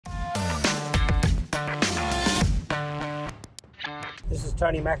This is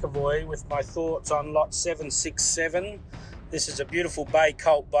Tony McAvoy with my thoughts on lot 767. This is a beautiful bay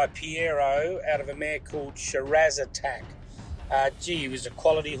colt by Pierro out of a mare called Shiraz Attack. Gee, he was a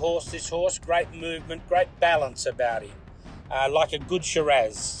quality horse, this horse. Great movement, great balance about him. Like a good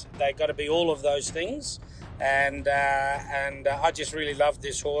Shiraz. They got to be all of those things. And I just really loved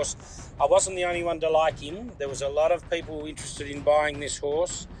this horse. I wasn't the only one to like him. There was a lot of people interested in buying this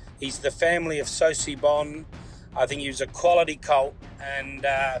horse. He's the family of Saucy Bon. I think he was a quality colt, and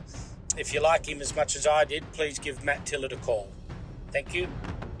if you like him as much as I did, please give Matt Tillett a call. Thank you.